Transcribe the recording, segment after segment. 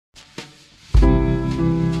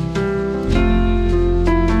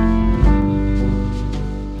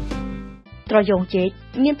ត្រយងចេក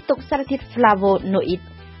មានផ្ទុកសារធាតុ flavonoid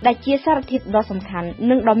ដែលជាសារធាតុដ៏សំខាន់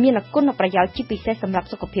និងដ៏មានគុណប្រយោជន៍ជាពិសេសសម្រាប់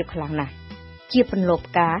សុខភាពខ្លាំងណាស់ជាពន្លក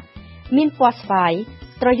ផ្កាមានពណ៌ស្វាយ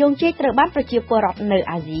ត្រយងចេកត្រូវបានប្រជាពលរដ្ឋនៅ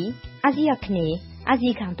អាស៊ីអាគ្នេយ៍អាស៊ី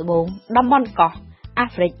ខាងត្បូងតំបន់កោះអា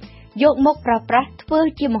ហ្វ្រិកយកមកប្រើប្រាស់ធ្វើ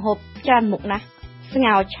ជាម្ហូបច្រើនមុខណាស់ស្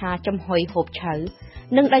ងោរឆាចំហុយហូបឆៅ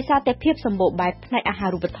និងដោយសារតែភាពសម្បូរបែបផ្នែកអាហា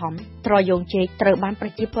រូបត្ថម្ភត្រយងចេកត្រូវបានប្រ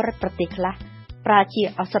ជាពលរដ្ឋប្រទេសខ្លះប្រើជា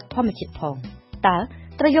ឱសថធម្មជាតិផងតើ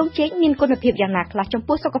ត្រយងចេកមានគុណភាពយ៉ាងណាខ្លះចំ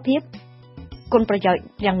ពោះសុខភាពគុណប្រយោជន៍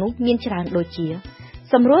យ៉ាងនោះមានច្រើនដូចជា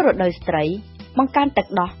សម្រួលរដូវស្ត្រីបង្កើនទឹក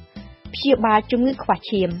ដោះព្យាបាលជំងឺខ្វះ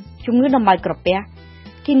ឈាមជំងឺដំបៅក្រពះ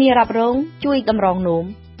ធានារ៉ាប់រងជួយតម្រង់នោម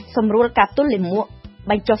សម្រួលការទល់លាមក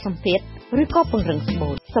បញ្ចុះសម្ពាធឬក៏ពង្រឹងស្បូ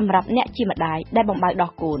តសម្រាប់អ្នកជាម្ដាយដែលបំបៅ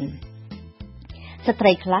ដោះកូនស្ត្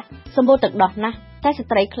រីខ្លះសម្បូរទឹកដោះណាស់តែស្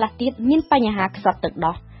ត្រីខ្លះទៀតមានបញ្ហាខ្សត់ទឹក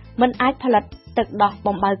ដោះមិនអាចផលិតទឹកដោះ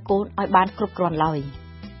បំបៅកូនឲ្យបានគ្រប់គ្រាន់ឡើយ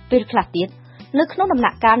ពេលខ្លះទៀតនៅក្នុងដំណា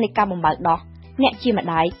ក់កាលនៃការបំបៅដោះអ្នកជាម្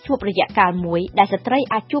ដាយជួបរយៈកាលមួយដែលស្ត្រី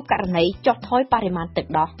អាចជួបករណីចុះថយបរិមាណទឹក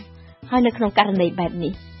ដោះហើយនៅក្នុងករណីបែប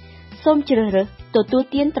នេះសូមជ្រើសរើសទទួល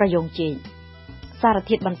ទានត្រយងចេកសារ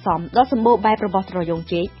ធាតុបន្សំដ៏សម្បូរបែបរបស់ត្រយង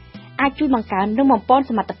ចេកអាចជួយបង្កើននិងបំពេញ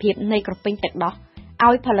សមត្ថភាពនៃក្រពេញទឹកដោះ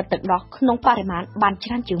ឲ្យផលិតទឹកដោះក្នុងបរិមាណបានច្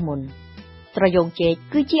រើនជាងមុនត្រយងចេក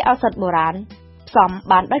គឺជាឱសថបុរាណផ្សំ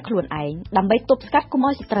បានដោយខ្លួនឯងដើម្បីទប់ស្កាត់កុំ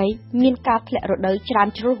ឲ្យស្ត្រីមានការធ្លាក់រដូវច្រើន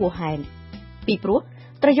ជ្រុលហួសហេតុពីព្រោះ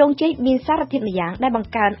ត្រយងចេកមានសារធាតុម្យ៉ាងដែលប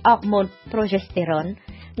ង្កើនអរម៉ូនប្រូហ្សេស្តេរ៉ុន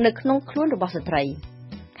នៅក្នុងខ្លួនរបស់ស្ត្រី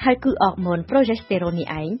ហើយគឺអរម៉ូនប្រូហ្សេស្តេរ៉ុននេះ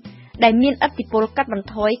ឯងដែលមានឥទ្ធិពលកាត់បន្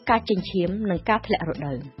ថយការចិញ្ចៀមនិងការធ្លាក់រ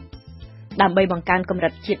ដូវដើម្បីបង្កើនកម្រិ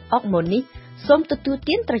តជាតិអរម៉ូននេះសូមទទួល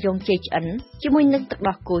ទានត្រយងចេកឆ្អិនជាមួយនឹងទឹក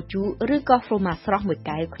ដោះគោជូរឬក៏ហ្វ្រូម៉ាស្រស់មួយ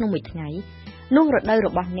កែវក្នុងមួយថ្ងៃនោះរដូវរ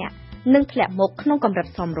បស់អ្នកនឹងធ្លាក់មកក្នុងកម្រិត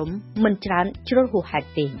សមរម្យមិនច្រើនជ្រុលហួសហេតុ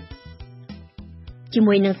ទេជា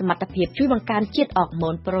មួយនឹងសមត្ថភាពជួយបង្កើនជាតិអរម៉ូ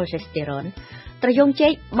នប្រូហ្សេស្តេរ៉ុនត្រយងចេ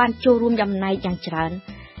កបានចូលរួមចំណែកយ៉ាងច្រើន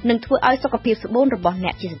និងធ្វើឲ្យសុខភាពស្បូនរបស់អ្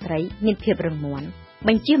នកជាស្ត្រីមានភាពរឹងមាំប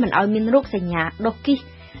ញ្ជាមិនឲ្យមានរោគសញ្ញាដុសគិស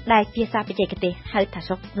ដែលភាសាបច្ចេកទេសហៅថា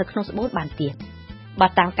សុខនៅក្នុងស្បូនបានទៀតបើ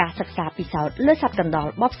តាមការសិក្សាពិសោធន៍លើសត្វកណ្ដុរ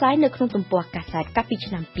បបផ្សាយនៅក្នុងទំព័រកាសែតកាលពី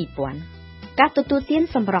ឆ្នាំ2000ការទទួលទាន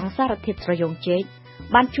សម្រង់សារធាតុត្រយងចេក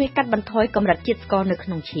បានជួយកាត់បន្ថយកម្រិតជាតិស្ករនៅក្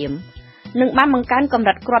នុងឈាមនិងបានបង្កើនកម្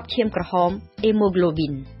រិតគ្រាប់ឈាមក្រហម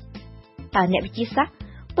hemoglobin តើអ្នកវិទ្យាសាស្ត្រ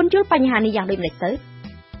ពន្យល់បញ្ហានេះយ៉ាងដូចម្តេចទៅ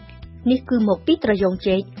នេះគឺមកពីត្រយង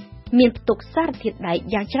ចេកមានផ្ទុកសារធាតុដែក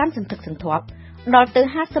យ៉ាងច្រើនសន្ធឹកសន្ធាប់ដល់ទៅ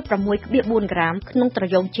 56.4 ក្រាមក្នុងត្រ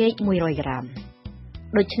យងចេក100ក្រាម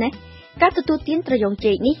ដូច្នេះការទទួលទានត្រយង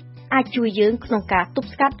ចេកនេះអាចជួយយើងក្នុងការទប់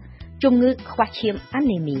ស្កាត់ជំងឺខ្វះឈាមអា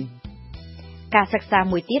នេមីការសិក្សា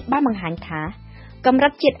មួយទៀតបានបង្ហាញថាកម្រិ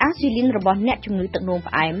តជាតិអាស៊ូលីនរបស់អ្នកជំងឺទឹកនោម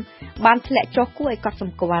ផ្អែមបានធ្លាក់ចុះគួរឲ្យកត់ស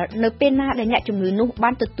ម្គាល់នៅពេលណាដែលអ្នកជំងឺនោះបា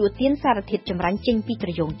នទទួលទានសារធាតុចម្រាញ់ចេញពីត្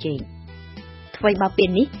រយងចេកថ្មីបើពេល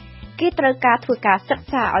នេះគេត្រូវការធ្វើការសិក្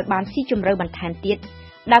សាឲ្យបានស៊ីជម្រៅបន្ថែមទៀត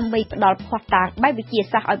ដើម្បីផ្ដល់ភស្តុតាងបែបវិទ្យា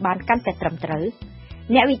សាស្ត្រឲ្យបានកាន់តែត្រឹមត្រូវ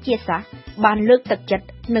អ្នកវិទ្យាសាស្ត្របានលើកទឹកចិត្ត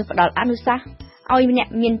និងផ្ដល់អនុសាសន៍ឲ្យអ្នក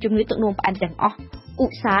មានជំងឺទឹកនោមផ្អែមទាំងអស់ឧ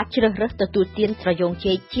ស្សាហ៍ជ្រើសរើសទទួលទានត្រយង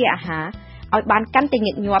ចេកជាអាហារឲ្យបានកាន់តែ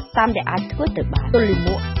ញឹកញាប់តាមដែលអាចធ្វើទៅបានទល់លាម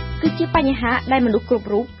កគឺជាបញ្ហាដែលមនុស្សគ្រប់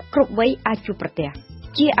រូបគ្រប់វ័យអាចជួបប្រទះ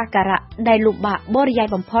ជាអាការៈដែលលំបាកបរិយាយ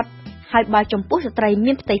បំផុតហើយបើចំពោះស្ត្រី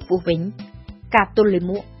មានផ្ទៃពោះវិញការទល់លា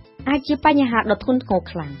មកអាចជាបញ្ហាដ៏ធ្ងន់ធ្ងរ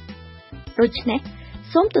ខ្លាំងដូច្នេះ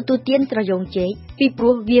សូមទទួលទានត្រយងចេកពីព្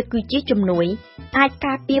រោះវាគឺជាជំនួយអាច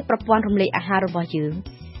ការពារប្រព័ន្ធរំលាយអាហាររបស់យើង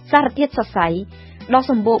សារធាតុសរសៃដ៏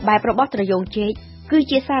សម្បូរបែបរបស់ត្រយងចេកគឺ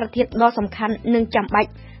ជាសារធាតុដ៏សំខាន់និងចាំបាច់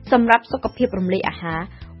សម្រាប់សុខភាពរំលាយអាហារ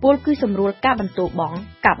ពលគឺសម្រួលការបន្ទោបង់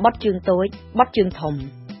ការបត់ជើងតូចបត់ជើងធំ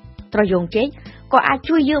ត្រយងចេកក៏អាច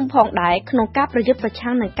ជួយយើងផងដែរក្នុងការប្រយុទ្ធប្រ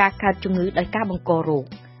ឆាំងនឹងការកើតជំងឺដោយការបង្ករោគ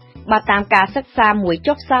បើតាមការសិក្សាមួយ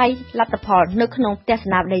ចុះផ្សាយលទ្ធផលនៅក្នុងទស្ស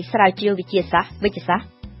នាវដ្តីស្រាវជ្រាវវិទ្យាសាស្ត្រ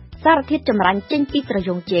សារធាតុចម្រាញ់ចេញពីត្រយ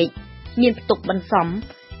ងចេកមានផ្ទុកបន្សំ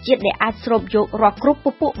ជាតិដែលអាចស្រូបយករាល់គ្រប់ព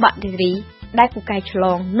ពួកបាក់តេរីដែលពូកែឆ្ល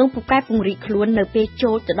ងនិងពូកែពង្រីកខ្លួននៅពេល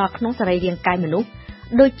ចូលទៅដល់ក្នុងសរីរាង្គកាយមនុស្ស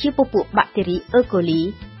ដូចជាពពួកបាក់តេរី E. coli,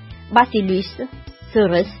 Bacillus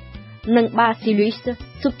cereus និង Bacillus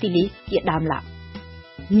subtilis ជាដើមឡើយ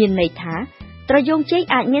មានន័យថាត្រយងចេក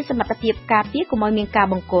អាចមានសមត្ថភាពការពារកុំឲ្យមានការ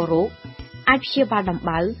បង្ករោគអាចព្យាបាលដំ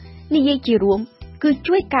បៅនិយាយជារួមគឺ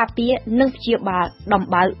ជួយការពារនិងព្យាបាលដំ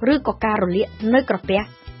បៅឬក៏ការរលាកនៅក្រពះ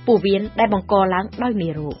ពោះវៀនដែលបង្កឡើងដោយមេ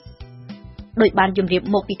រោគដោយបានជម្រាប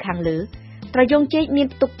មកពីខាងលើត្រយងចេកមាន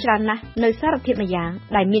ផ្ទុកច្រើនណាស់នៅសារធាតុម្យ៉ាង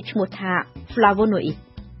ដែលមានឈ្មោះថា flavonoid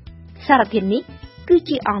សារធាតុនេះគឺ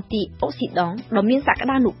ជាអង់ទីអុកស៊ីដង់ដ៏មានសក្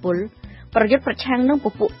តានុពលប្រយុទ្ធប្រឆាំងនឹងព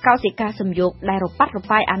ពួកកោសិកាសំយោគដែលរប៉ាត់រ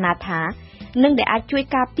បាយអាណាថា និងដែលអាចជួយ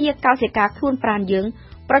ការពារកោសិកាខ្លួនប្រាណយើង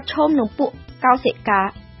ប្រឈមនឹងពួកកោសិកា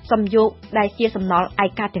សំយោគដែលជាសំណល់ឯ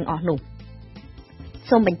កាទាំងអស់នោះ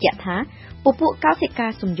សូមបញ្ជាក់ថាពពួកកោសិកា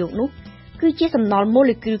សំយោគនោះគឺជាសំណល់ម៉ូ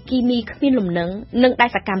លេគុលគីមីគ្មានលំនឹងនិងដែល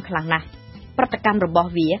សកម្មខ្លាំងណាស់ប្រតិកម្មរបស់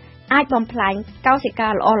វាអាចបំផ្លាញកោសិកា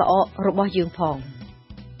ល្អៗរបស់យើងផង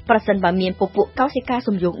ប្រសិនបើមានពពួកកោសិកា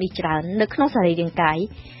សំយោគនេះច្រើននៅក្នុងសរីរាង្គកាយ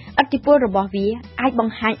ឥទ្ធិពលរបស់វាអាចប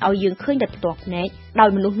ង្ហាញឲ្យយើងឃើញដោយផ្ទាល់ភ្នែកដោយ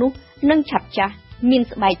មនុស្សនោះនឹងឆាប់ចាស់មាន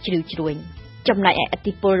ស្បែកជ្រីវជ្រួញចំណែកឯឥទ្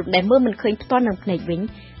ធិពលដែលមើលមិនឃើញផ្ទាល់នឹងភ្នែកវិញ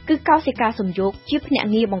គឺកោសិកាសំយោគជាភ្នាក់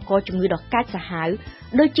ងារបង្កជំងឺដ៏កាចសាហាវ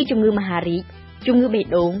ដូចជាជំងឺមហារីកជំងឺបេះ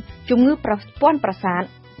ដូងជំងឺប្រព័ន្ធប្រសាទ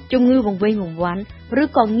ជំងឺវង្វេងវង្វាន់ឬ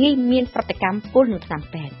ក៏ងាយមានប្រតិកម្មពុលនឹងថ្នាំ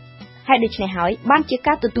ពេទ្យហើយដូច្នេះហើយបានជា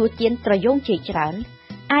ការទទួលទានត្រយូងចេកច្រើន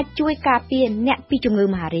អាចជួយការពារអ្នកពីជំងឺ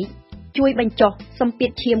មហារីកជួយបញ្ចុះសម្ពាធ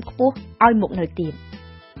ឈាមខ្ពស់ឲ្យមកនៅទៀត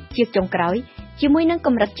ជាចុងក្រោយជាមួយនឹងក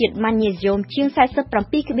ម្រិតជាតិម៉ាញ៉េស្យូមជាង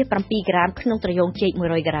 47.7 ក្រាមក្នុងត្រយូងចេក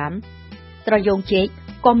 100 ក្រាមត្រយូងចេក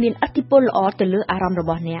ក៏មានឥទ្ធិពលល្អទៅលើអារម្មណ៍រ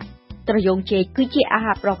បស់អ្នកត្រយូងចេកគឺជាអា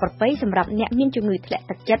ហារដ៏ប្រពៃសម្រាប់អ្នកមានជំងឺធ្លាក់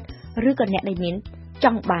ទឹកចិត្តឬក៏អ្នកដែលមានច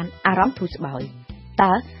ង់បានអារម្មណ៍ធូរស្បើយ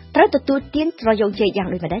តើត្រូវទទួលទានត្រយូងចេកយ៉ាង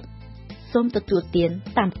ដូចម្តេចសូមទទួលទាន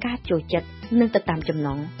តាមការចូលចិត្តនិងទៅតាមចំណ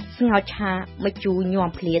ង់ស្ងោរឆាម្ជូរញ៉ាំ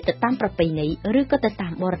ភ្លាទៅតាមប្រពៃណីឬក៏ទៅតា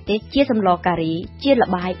មបរទេសជាសម្លការីជាល្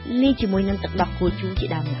បាយលាយជាមួយនឹងទឹកដោះគោជូរជា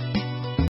ដើមណា